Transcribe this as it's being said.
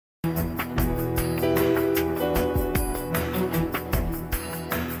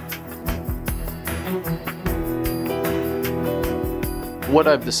What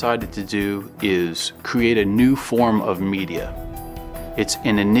I've decided to do is create a new form of media. It's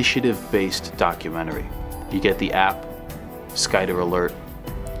an initiative-based documentary. You get the app, Skyder Alert,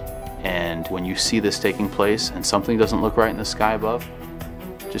 and when you see this taking place and something doesn't look right in the sky above,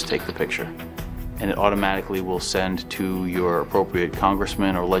 just take the picture. And it automatically will send to your appropriate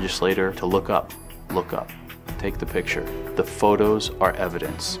congressman or legislator to look up, take the picture. The photos are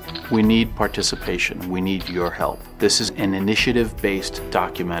evidence. We need participation. We need your help. This is an initiative-based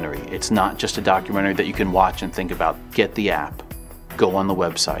documentary. It's not just a documentary that you can watch and think about. Get the app, go on the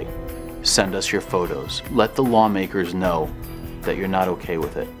website, send us your photos. Let the lawmakers know that you're not okay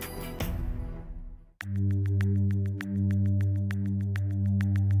with it.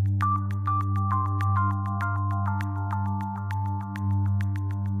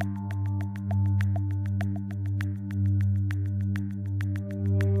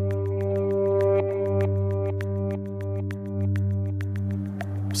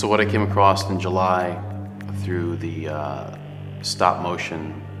 So what I came across in July through the stop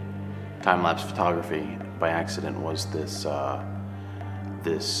motion time-lapse photography by accident was this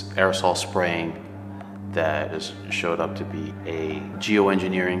aerosol spraying that showed up to be a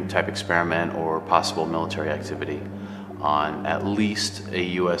geoengineering type experiment or possible military activity on at least a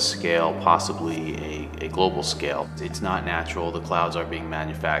US scale, possibly a global scale. It's not natural, the clouds are being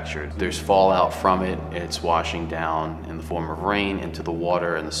manufactured. There's fallout from it, it's washing down in the form of rain into the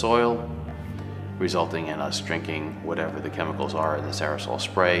water and the soil, resulting in us drinking whatever the chemicals are in this aerosol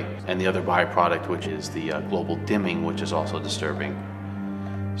spray, and the other byproduct, which is the global dimming, which is also disturbing.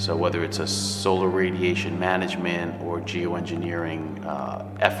 So whether it's a solar radiation management or geoengineering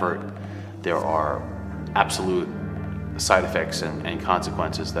effort, there are absolute side effects and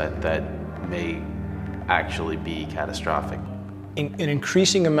consequences that may actually be catastrophic. An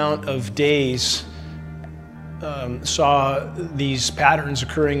increasing amount of days saw these patterns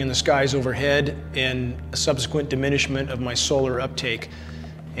occurring in the skies overhead and a subsequent diminishment of my solar uptake.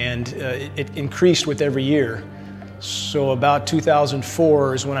 And it increased with every year. So about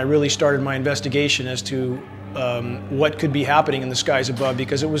 2004 is when I really started my investigation as to what could be happening in the skies above,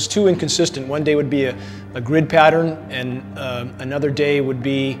 because it was too inconsistent. One day would be a grid pattern, and another day would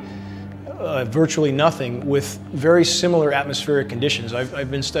be virtually nothing, with very similar atmospheric conditions.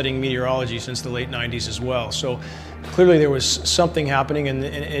 I've been studying meteorology since the late 90s as well, so clearly there was something happening, and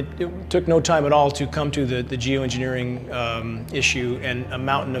it took no time at all to come to the geoengineering issue and a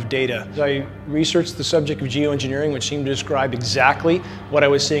mountain of data. I researched the subject of geoengineering, which seemed to describe exactly what I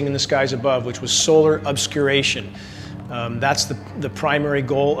was seeing in the skies above, which was solar obscuration. That's the primary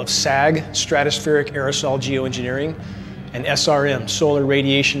goal of SAG, stratospheric aerosol geoengineering, and SRM, solar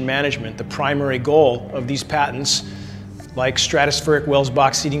radiation management. The primary goal of these patents, like stratospheric Wells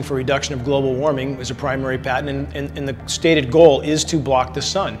box seeding for reduction of global warming, is a primary patent, and the stated goal is to block the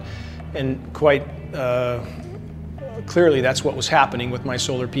sun. And quite clearly that's what was happening with my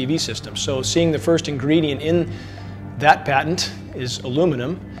solar PV system. So seeing the first ingredient in that patent is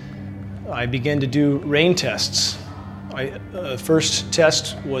aluminum, I began to do rain tests. First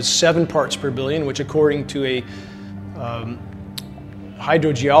test was 7 parts per billion, which according to a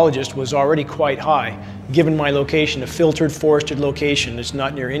hydrogeologist was already quite high, given my location, a filtered forested location. It's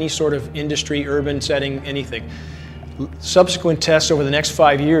not near any sort of industry, urban setting, anything. Subsequent tests over the next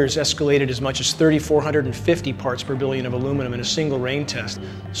 5 years escalated as much as 3,450 parts per billion of aluminum in a single rain test.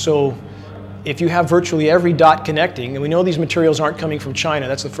 So if you have virtually every dot connecting, and we know these materials aren't coming from China,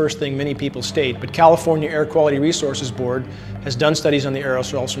 that's the first thing many people state, but California Air Quality Resources Board has done studies on the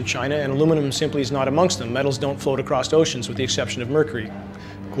aerosols from China, and aluminum simply is not amongst them. Metals don't float across oceans with the exception of mercury.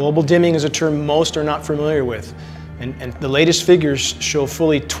 Global dimming is a term most are not familiar with, and the latest figures show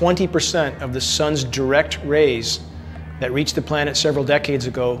fully 20% of the sun's direct rays that reached the planet several decades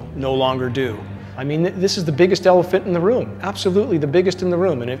ago no longer do. I mean, this is the biggest elephant in the room, absolutely the biggest in the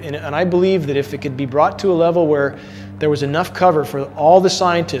room. And I believe that if it could be brought to a level where there was enough cover for all the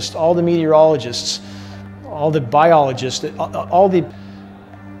scientists, all the meteorologists, all the biologists, all the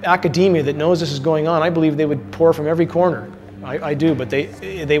academia that knows this is going on, I believe they would pour from every corner. I do, but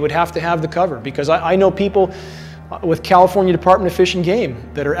they would have to have the cover, because I know people with California Department of Fish and Game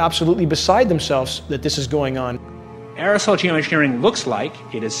that are absolutely beside themselves that this is going on. Aerosol geoengineering looks like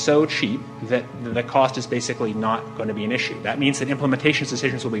it is so cheap that the cost is basically not going to be an issue. That means that implementation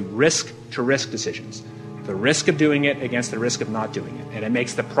decisions will be risk-to-risk decisions. The risk of doing it against the risk of not doing it. And it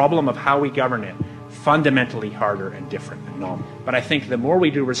makes the problem of how we govern it fundamentally harder and different and novel. But I think the more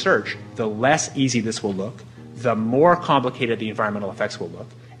we do research, the less easy this will look, the more complicated the environmental effects will look.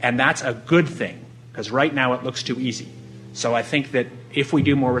 And that's a good thing, because right now it looks too easy. So I think that if we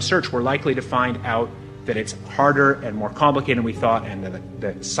do more research, we're likely to find out that it's harder and more complicated than we thought, and that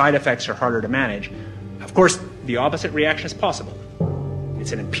the side effects are harder to manage. Of course, the opposite reaction is possible.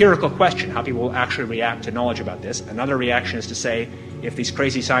 It's an empirical question how people will actually react to knowledge about this. Another reaction is to say, if these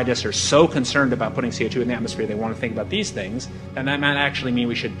crazy scientists are so concerned about putting CO2 in the atmosphere, they want to think about these things, then that might actually mean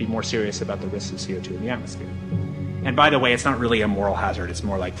we should be more serious about the risks of CO2 in the atmosphere. And by the way, it's not really a moral hazard, it's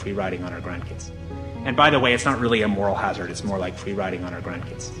more like free riding on our grandkids. And by the way, it's not really a moral hazard, it's more like free riding on our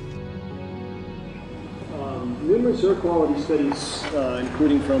grandkids. Numerous air quality studies,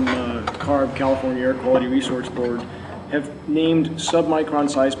 including from CARB, California Air Quality Resource Board, have named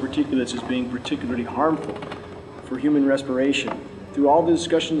submicron-sized particulates as being particularly harmful for human respiration. Through all the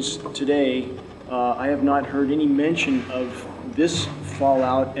discussions today, I have not heard any mention of this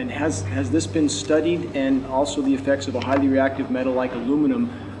fallout, and has this been studied, and also the effects of a highly reactive metal like aluminum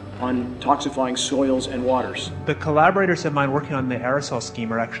on toxifying soils and waters? The collaborators of mine working on the aerosol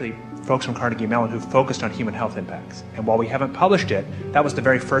scheme are actually folks from Carnegie Mellon who focused on human health impacts. And while we haven't published it, that was the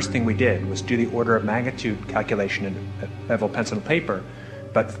very first thing we did, was do the order of magnitude calculation in level pencil and paper,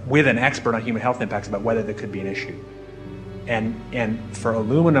 but with an expert on human health impacts about whether there could be an issue. And for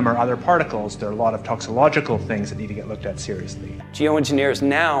aluminum or other particles, there are a lot of toxicological things that need to get looked at seriously. Geoengineers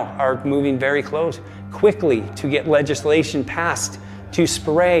now are moving very quickly to get legislation passed to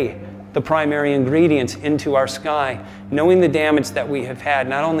spray the primary ingredients into our sky, knowing the damage that we have had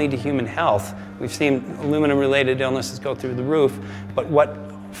not only to human health, we've seen aluminum-related illnesses go through the roof, but what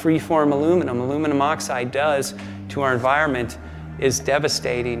free-form aluminum oxide does to our environment is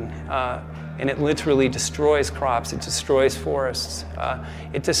devastating. And it literally destroys crops, it destroys forests,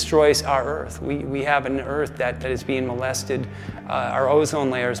 it destroys our Earth. We have an Earth that is being molested. Our ozone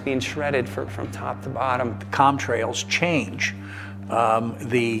layer is being shredded from top to bottom. Chemtrails change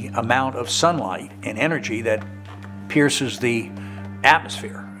the amount of sunlight and energy that pierces the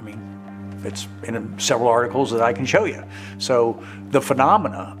atmosphere. I mean, it's in several articles that I can show you. So the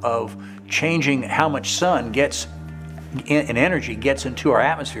phenomena of changing how much sun gets and energy gets into our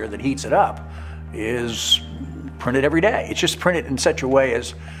atmosphere that heats it up is printed every day. It's just printed in such a way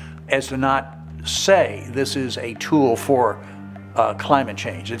as to not say this is a tool for climate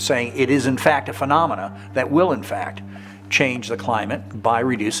change. It's saying it is in fact a phenomena that will in fact change the climate by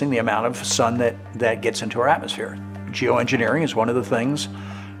reducing the amount of sun that gets into our atmosphere. Geoengineering is one of the things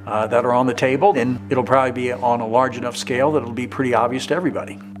that are on the table, and it'll probably be on a large enough scale that it'll be pretty obvious to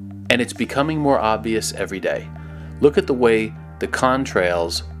everybody. And it's becoming more obvious every day. Look at the way the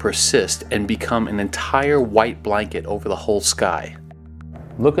contrails persist and become an entire white blanket over the whole sky.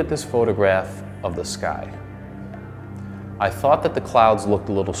 Look at this photograph of the sky. I thought that the clouds looked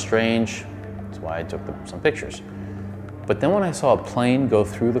a little strange, that's why I took some pictures. But then when I saw a plane go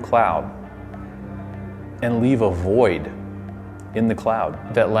through the cloud and leave a void in the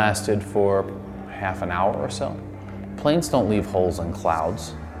cloud that lasted for half an hour or so. Planes don't leave holes in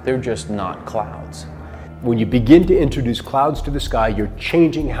clouds, they're just not clouds. When you begin to introduce clouds to the sky, you're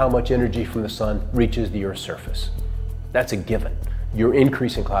changing how much energy from the sun reaches the Earth's surface. That's a given. You're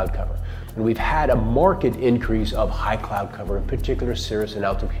increasing cloud cover. And we've had a marked increase of high cloud cover, in particular cirrus and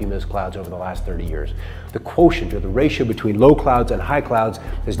altocumulus clouds over the last 30 years. The quotient, or the ratio between low clouds and high clouds,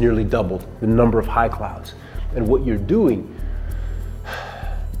 has nearly doubled the number of high clouds. And what you're doing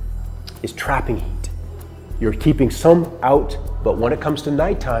is trapping heat. You're keeping some out, but when it comes to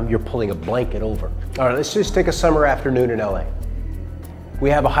nighttime, you're pulling a blanket over. All right, let's just take a summer afternoon in LA. We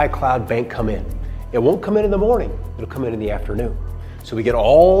have a high cloud bank come in. It won't come in the morning, it'll come in the afternoon. So we get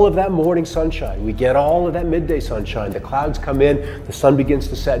all of that morning sunshine, we get all of that midday sunshine, the clouds come in, the sun begins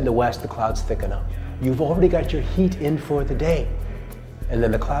to set in the west, the clouds thicken up. You've already got your heat in for the day. And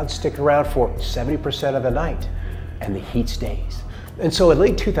then the clouds stick around for 70% of the night, and the heat stays. And so in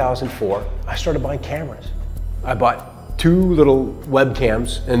late 2004, I started buying cameras. I bought 2 little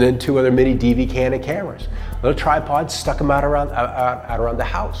webcams and then 2 other mini DV Canon cameras. Little tripods, stuck them out around the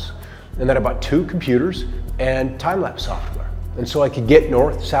house. And then I bought 2 computers and time-lapse software. And so I could get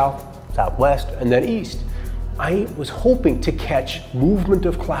north, south, southwest, and then east. I was hoping to catch movement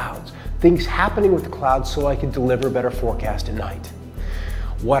of clouds, things happening with the clouds so I could deliver a better forecast at night.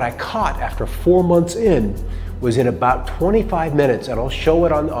 What I caught after 4 months in was in about 25 minutes, and I'll show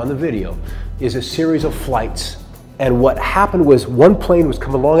it on the video, is a series of flights. And what happened was one plane was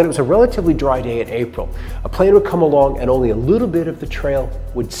coming along, and it was a relatively dry day in April. A plane would come along and only a little bit of the trail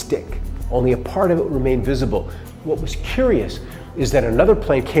would stick. Only a part of it would remain visible. What was curious is that another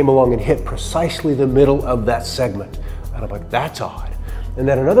plane came along and hit precisely the middle of that segment. And I'm like, that's odd. And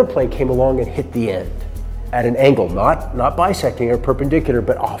then another plane came along and hit the end at an angle, not bisecting or perpendicular,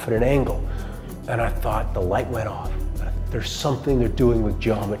 but off at an angle. And I thought the light went off. There's something they're doing with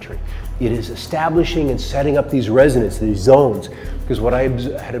geometry. It is establishing and setting up these resonances, these zones, because what I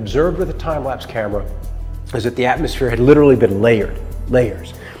had observed with a time-lapse camera is that the atmosphere had literally been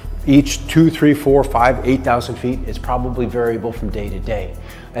layers. Each 2, 3, 4, 5, 8,000 feet is probably variable from day to day.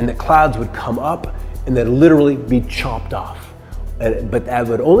 And the clouds would come up and then literally be chopped off. But that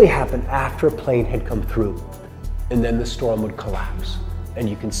would only happen after a plane had come through. And then the storm would collapse. And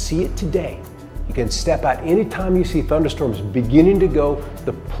you can see it today. You can step out anytime you see thunderstorms beginning to go,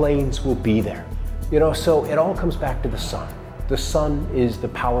 the planes will be there. You know, so it all comes back to the sun. The sun is the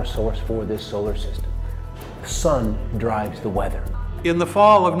power source for this solar system. The sun drives the weather. In the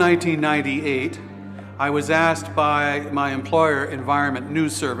fall of 1998, I was asked by my employer, Environment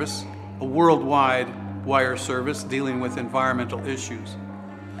News Service, a worldwide wire service dealing with environmental issues,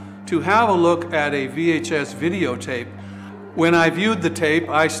 to have a look at a VHS videotape. When I viewed the tape,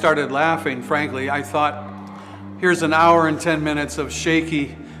 I started laughing, frankly. I thought, here's an hour and 10 minutes of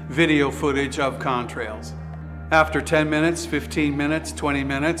shaky video footage of contrails. After 10 minutes, 15 minutes, 20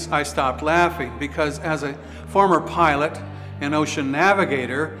 minutes, I stopped laughing because as a former pilot and ocean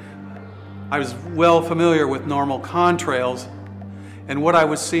navigator, I was well familiar with normal contrails, and what I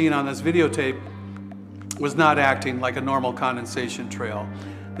was seeing on this videotape was not acting like a normal condensation trail.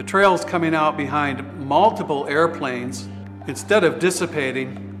 The trails coming out behind multiple airplanes, instead of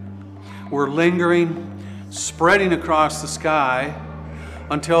dissipating, were lingering, spreading across the sky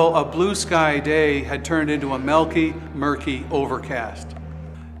until a blue sky day had turned into a milky, murky overcast.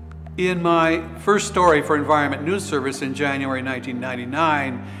 In my first story for Environment News Service in January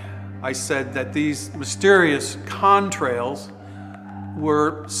 1999, I said that these mysterious contrails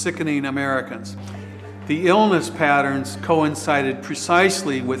were sickening Americans. The illness patterns coincided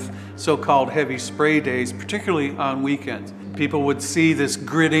precisely with so-called heavy spray days, particularly on weekends. People would see this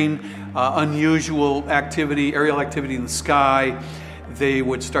gritting, unusual activity, aerial activity in the sky. They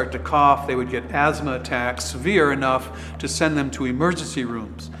would start to cough, they would get asthma attacks, severe enough to send them to emergency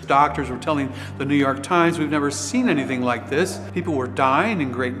rooms. Doctors were telling the New York Times, we've never seen anything like this. People were dying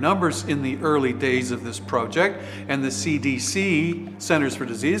in great numbers in the early days of this project, and the CDC, Centers for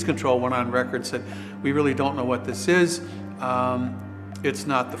Disease Control, went on record and said, we really don't know what this is. It's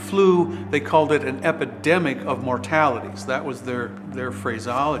not the flu. They called it an epidemic of mortalities. That was their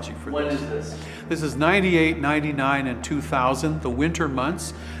phraseology for this. When is this? This is 98, 99, and 2000, the winter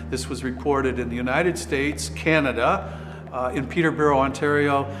months. This was reported in the United States, Canada. In Peterborough,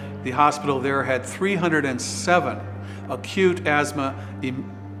 Ontario, the hospital there had 307 acute asthma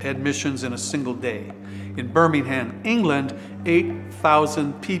admissions in a single day. In Birmingham, England,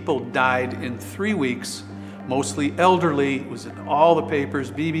 8,000 people died in 3 weeks, mostly elderly. It was in all the papers,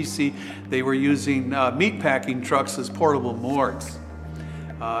 BBC. They were using meatpacking trucks as portable morgues.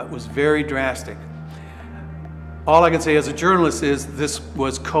 It was very drastic. All I can say as a journalist is this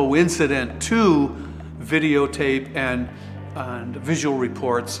was coincident to videotape and visual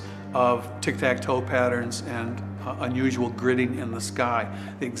reports of tic-tac-toe patterns and unusual gritting in the sky.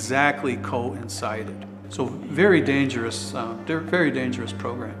 They exactly coincided. So very dangerous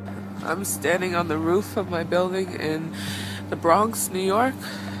program. I'm standing on the roof of my building in the Bronx, New York.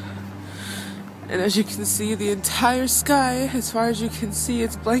 And as you can see, the entire sky, as far as you can see,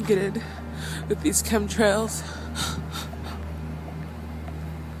 it's blanketed with these chemtrails.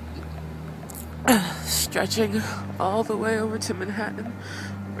 Stretching all the way over to Manhattan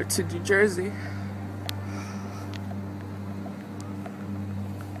or to New Jersey.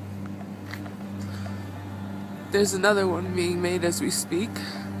 There's another one being made as we speak.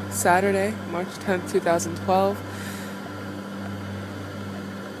 Saturday, March 10th, 2012.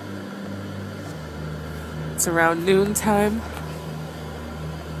 It's around noon time.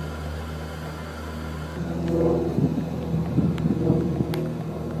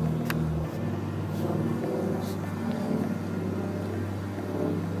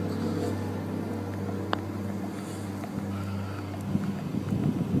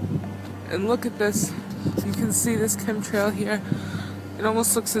 And look at this. You can see this chemtrail here. It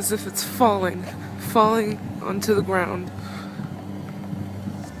almost looks as if it's falling onto the ground.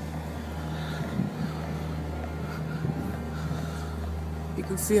 You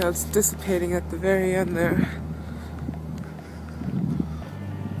can see how it's dissipating at the very end there.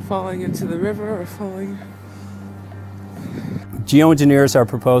 Falling into the river or falling. Geoengineers are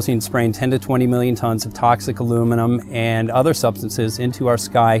proposing spraying 10 to 20 million tons of toxic aluminum and other substances into our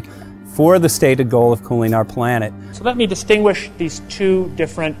sky for the stated goal of cooling our planet. So let me distinguish these two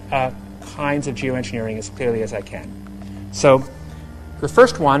different kinds of geoengineering as clearly as I can. So the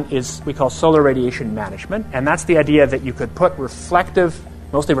first one is we call solar radiation management, and that's the idea that you could put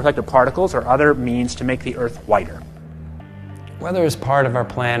mostly reflective particles or other means to make the Earth whiter. Weather is part of our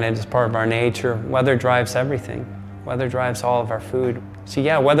planet, it's part of our nature. Weather drives everything. Weather drives all of our food. So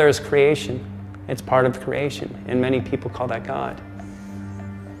yeah, weather is creation. It's part of creation, and many people call that God.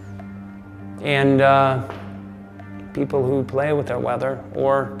 And people who play with our weather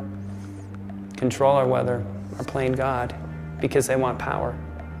or control our weather are playing God because they want power.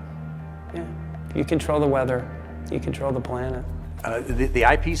 Yeah, you control the weather, you control the planet. The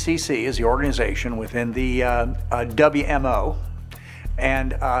IPCC is the organization within the WMO,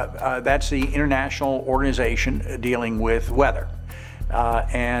 and that's the international organization dealing with weather.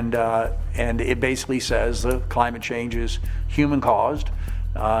 And it basically says the climate change is human-caused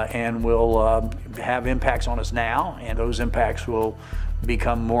and will have impacts on us now, and those impacts will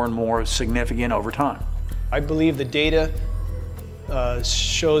become more and more significant over time. I believe the data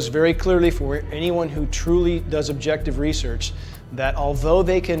shows very clearly for anyone who truly does objective research that although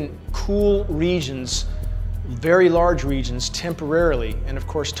they can cool regions, very large regions, temporarily and of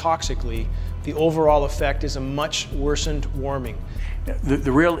course toxically, the overall effect is a much worsened warming.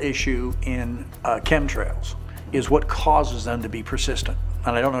 The real issue in chemtrails is what causes them to be persistent.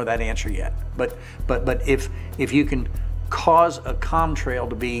 And I don't know that answer yet. But if you can cause a chemtrail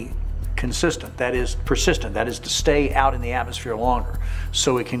to be consistent, that is persistent, that is to stay out in the atmosphere longer,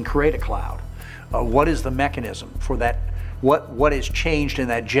 so it can create a cloud. What is the mechanism for that? What has changed in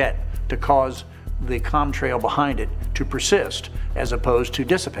that jet to cause the chemtrail behind it to persist as opposed to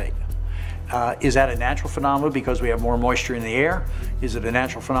dissipate? Is that a natural phenomenon because we have more moisture in the air? Is it a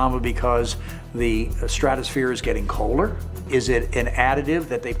natural phenomenon because the stratosphere is getting colder? Is it an additive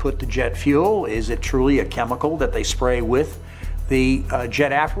that they put to jet fuel? Is it truly a chemical that they spray with the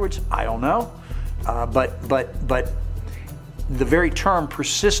jet afterwards? I don't know. But the very term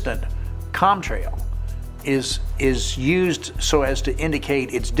persistent chemtrail is used so as to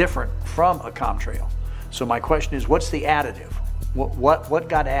indicate it's different from a chemtrail. So my question is, what's the additive? What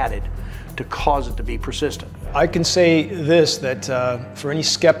got added to cause it to be persistent? I can say this, that for any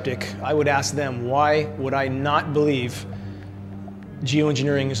skeptic, I would ask them, why would I not believe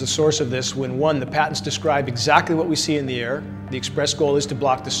geoengineering is the source of this when, one, the patents describe exactly what we see in the air. The express goal is to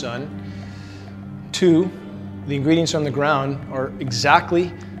block the sun. Two, the ingredients on the ground are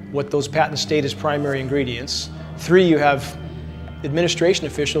exactly what those patents state as primary ingredients. Three, you have administration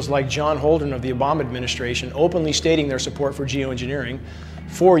officials like John Holden of the Obama administration openly stating their support for geoengineering.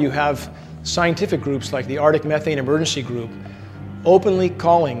 Four, you have scientific groups like the Arctic Methane Emergency Group openly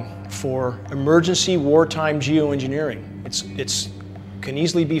calling for emergency wartime geoengineering. It can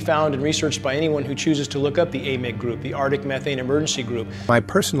easily be found and researched by anyone who chooses to look up the AMEG group, the Arctic Methane Emergency Group. My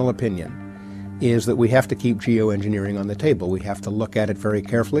personal opinion is that we have to keep geoengineering on the table. We have to look at it very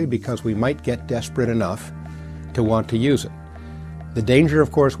carefully because we might get desperate enough to want to use it. The danger,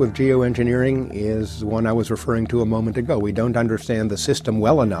 of course, with geoengineering is the one I was referring to a moment ago. We don't understand the system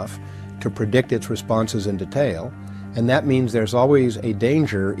well enough to predict its responses in detail, and that means there's always a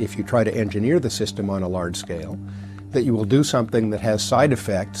danger if you try to engineer the system on a large scale that you will do something that has side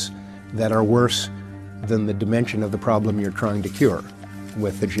effects that are worse than the dimension of the problem you're trying to cure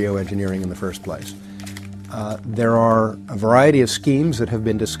with the geoengineering in the first place. There are a variety of schemes that have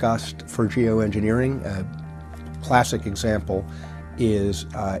been discussed for geoengineering. A classic example is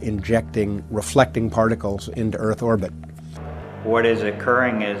injecting reflecting particles into Earth orbit. What is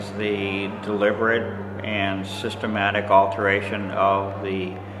occurring is the deliberate and systematic alteration of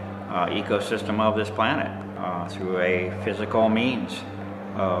the ecosystem of this planet through a physical means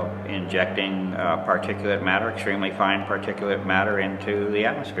of injecting particulate matter, extremely fine particulate matter, into the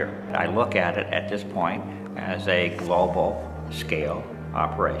atmosphere. I look at it at this point as a global scale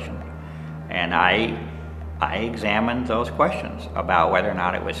operation, and I examined those questions about whether or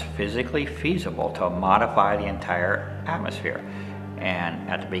not it was physically feasible to modify the entire atmosphere. And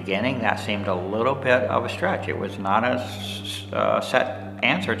at the beginning, that seemed a little bit of a stretch. It was not a set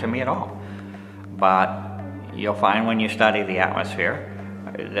answer to me at all. But you'll find when you study the atmosphere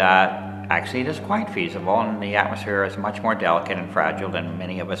that actually it is quite feasible, and the atmosphere is much more delicate and fragile than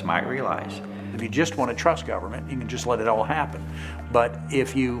many of us might realize. If you just want to trust government, you can just let it all happen. But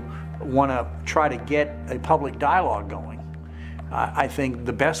if you want to try to get a public dialogue going, I think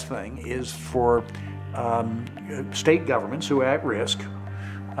the best thing is for state governments who are at risk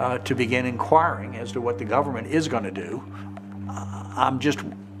to begin inquiring as to what the government is going to do. I'm just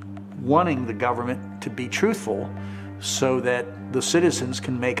wanting the government to be truthful so that the citizens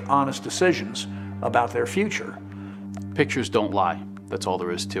can make honest decisions about their future. Pictures don't lie. That's all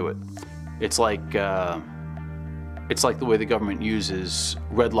there is to it. It's like the way the government uses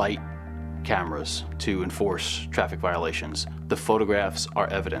red light cameras to enforce traffic violations. The photographs are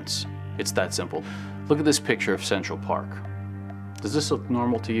evidence. It's that simple. Look at this picture of Central Park. Does this look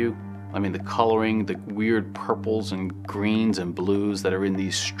normal to you? I mean, the coloring, the weird purples and greens and blues that are in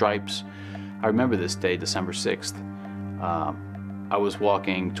these stripes. I remember this day, December 6th. I was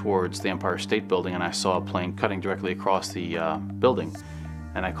walking towards the Empire State Building and I saw a plane cutting directly across the building.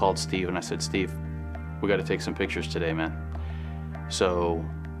 And I called Steve and I said, Steve, we got to take some pictures today, man. So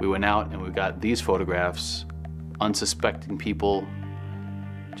we went out and we got these photographs, unsuspecting people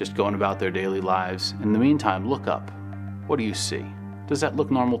just going about their daily lives. In the meantime, look up. What do you see? Does that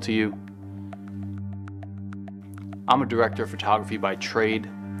look normal to you? I'm a director of photography by trade.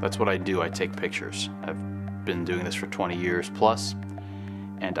 That's what I do. I take pictures. I've been doing this for 20 years plus,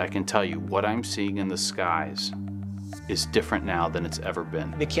 and I can tell you what I'm seeing in the skies is different now than it's ever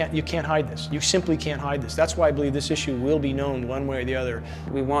been. You can't hide this. You simply can't hide this. That's why I believe this issue will be known one way or the other.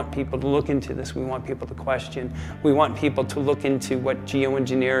 We want people to look into this. We want people to question. We want people to look into what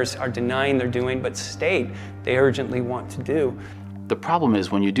geoengineers are denying they're doing, but state they urgently want to do. The problem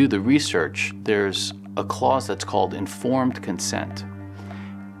is when you do the research, there's a clause that's called informed consent.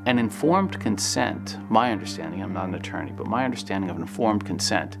 And informed consent, my understanding, I'm not an attorney, but my understanding of informed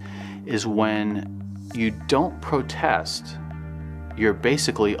consent is when you don't protest, you're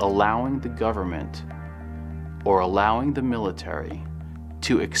basically allowing the government or allowing the military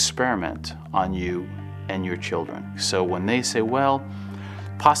to experiment on you and your children. So when they say, well,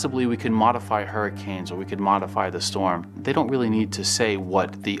 possibly we can modify hurricanes or we could modify the storm, they don't really need to say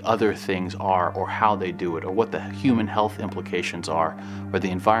what the other things are or how they do it or what the human health implications are or the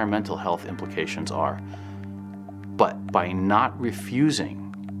environmental health implications are. But by not refusing,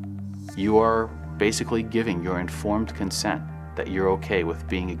 you are basically giving your informed consent that you're okay with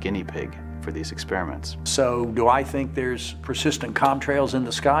being a guinea pig for these experiments. So do I think there's persistent chemtrails in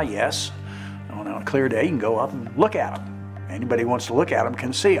the sky? Yes. On a clear day, you can go up and look at them. Anybody who wants to look at them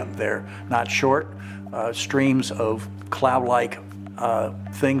can see them. They're not short streams of cloud-like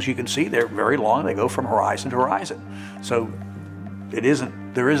things you can see. They're very long. They go from horizon to horizon. So there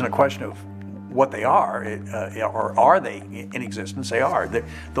isn't a question of what they are, or are they in existence? They are.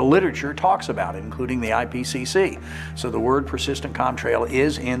 The literature talks about it, including the IPCC. So the word persistent chemtrail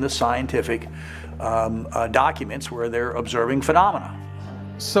is in the scientific documents where they're observing phenomena.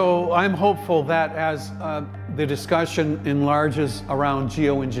 So I'm hopeful that as the discussion enlarges around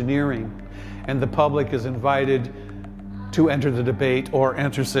geoengineering and the public is invited to enter the debate or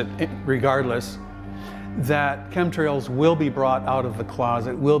enters it regardless, that chemtrails will be brought out of the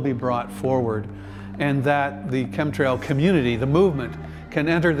closet, will be brought forward, and that the chemtrail community, the movement, can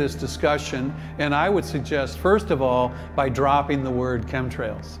enter this discussion. And I would suggest, first of all, by dropping the word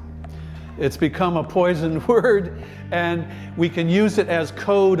chemtrails. It's become a poisoned word, and we can use it as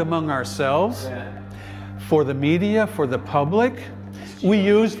code among ourselves, for the media, for the public. We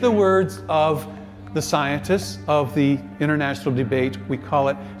use the words of the scientists of the international debate. We call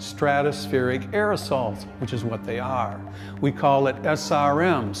it stratospheric aerosols, which is what they are. We call it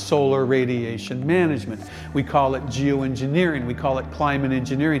SRM, solar radiation management. We call it geoengineering. We call it climate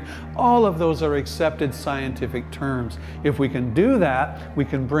engineering. All of those are accepted scientific terms. If we can do that, we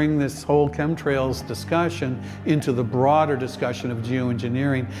can bring this whole chemtrails discussion into the broader discussion of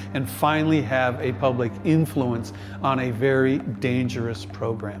geoengineering and finally have a public influence on a very dangerous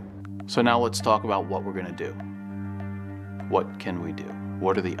program. So now let's talk about what we're going to do. What can we do?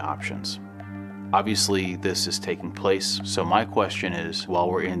 What are the options? Obviously, this is taking place. So my question is, while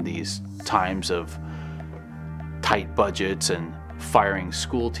we're in these times of tight budgets and firing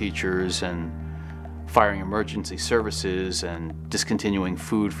school teachers and firing emergency services and discontinuing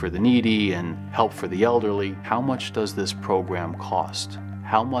food for the needy and help for the elderly, how much does this program cost?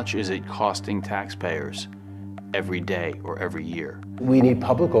 How much is it costing taxpayers every day or every year? We need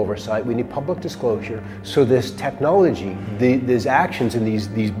public oversight, we need public disclosure, so this technology, these actions and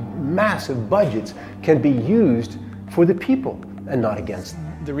these massive budgets can be used for the people and not against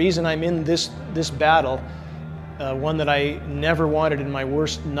them. The reason I'm in this battle, one that I never wanted in my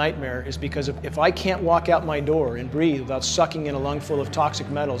worst nightmare, is because if I can't walk out my door and breathe without sucking in a lungful of toxic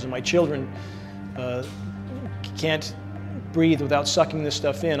metals, and my children can't breathe without sucking this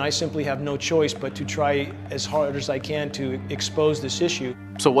stuff in, I simply have no choice but to try as hard as I can to expose this issue.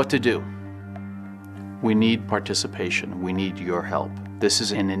 So what to do? We need participation. We need your help. This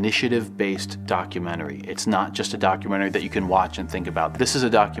is an initiative-based documentary. It's not just a documentary that you can watch and think about. This is a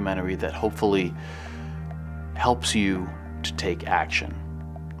documentary that hopefully helps you to take action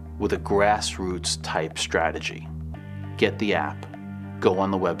with a grassroots type strategy. Get the app, go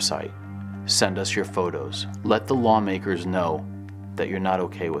on the website, send us your photos. Let the lawmakers know that you're not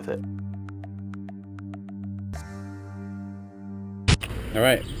okay with it. All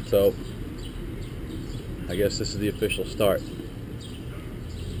right, so I guess this is the official start.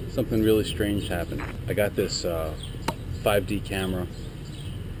 something really strange happened. I got this 5D camera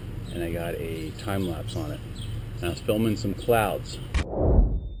and I got a time lapse on it. And I was filming some clouds.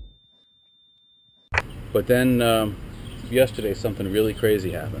 But then yesterday something really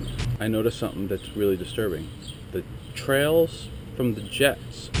crazy happened. I noticed something that's really disturbing. The trails from the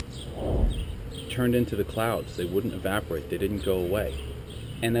jets turned into the clouds. They wouldn't evaporate. They didn't go away.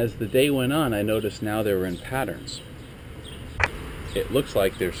 And as the day went on, I noticed now they were in patterns. It looks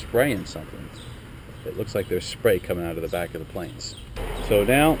like they're spraying something. It looks like there's spray coming out of the back of the planes. So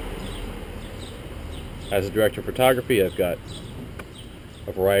now, as a director of photography, I've got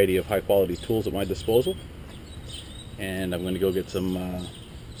a variety of high-quality tools at my disposal, and I'm going to go get some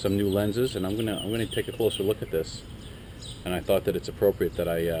new lenses, and I'm going to take a closer look at this. And I thought that it's appropriate that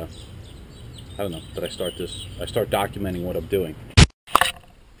I don't know, that I start documenting what I'm doing.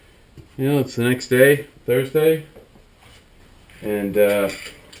 You know, it's the next day, Thursday, and I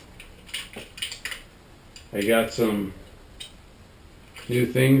got some new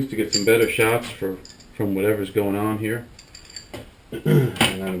things to get some better shots from whatever's going on here.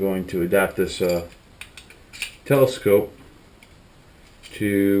 And I'm going to adapt this telescope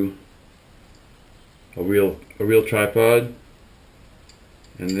to a real tripod,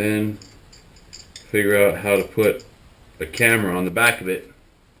 and then figure out how to put a camera on the back of it.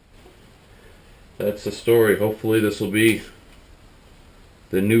 That's the story. Hopefully this will be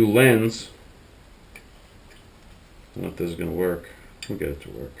the new lens. I don't know if this is going to work. We'll get it to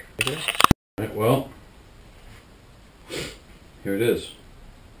work. Alright, well, here it is.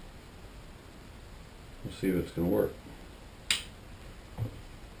 We'll see if it's going to work.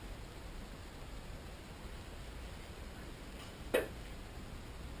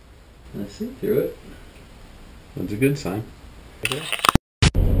 I see through it. That's a good sign.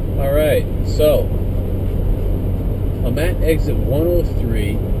 Alright, so I'm at exit 103,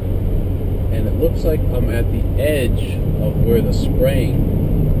 and it looks like I'm at the edge of where the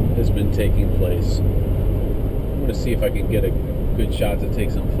spraying has been taking place. I'm going to see if I can get a good shot to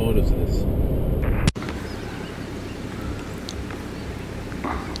take some photos of this.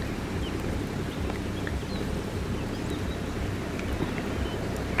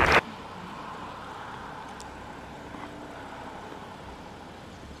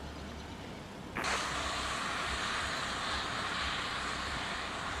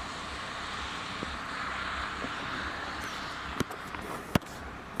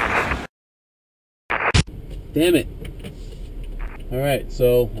 Damn it. Alright,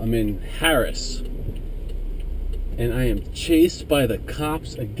 so I'm in Harris, and I am chased by the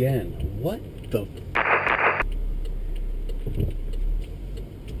cops again. What the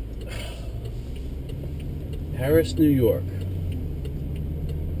Harris, New York.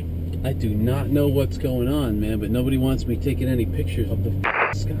 I do not know what's going on, man, but nobody wants me taking any pictures of the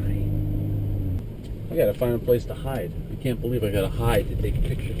sky. I gotta find a place to hide. I can't believe I gotta hide to take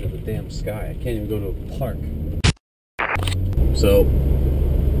pictures of the damn sky. I can't even go to a park. So,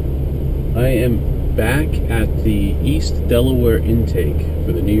 I am back at the East Delaware intake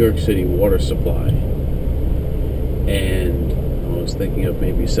for the New York City water supply. And I was thinking of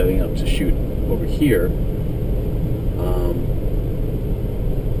maybe setting up to shoot over here.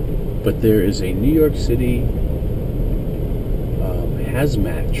 But there is a New York City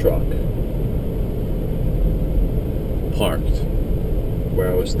hazmat truck parked where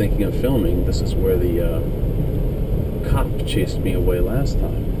I was thinking of filming. This is where the cop chased me away last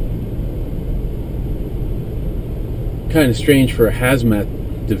time. Kind of strange for a hazmat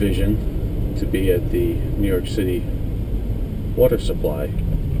division to be at the New York City water supply.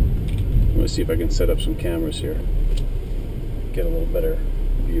 I'm going to see if I can set up some cameras here, get a little better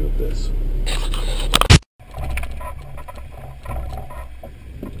view of this.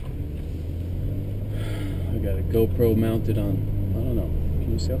 I got a GoPro mounted on, I don't know,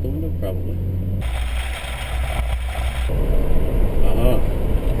 can you see out the window? Probably.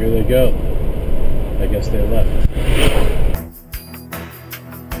 Here they go. I guess they left.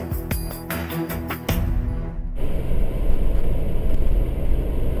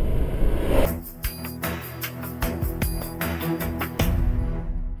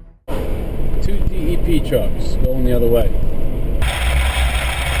 Two DEP trucks going the other way.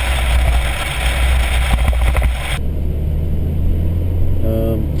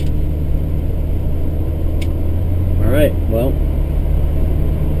 Alright, well,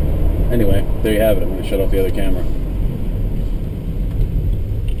 anyway, there you have it. I'm going to shut off the other camera.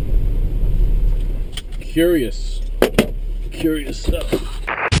 Curious stuff.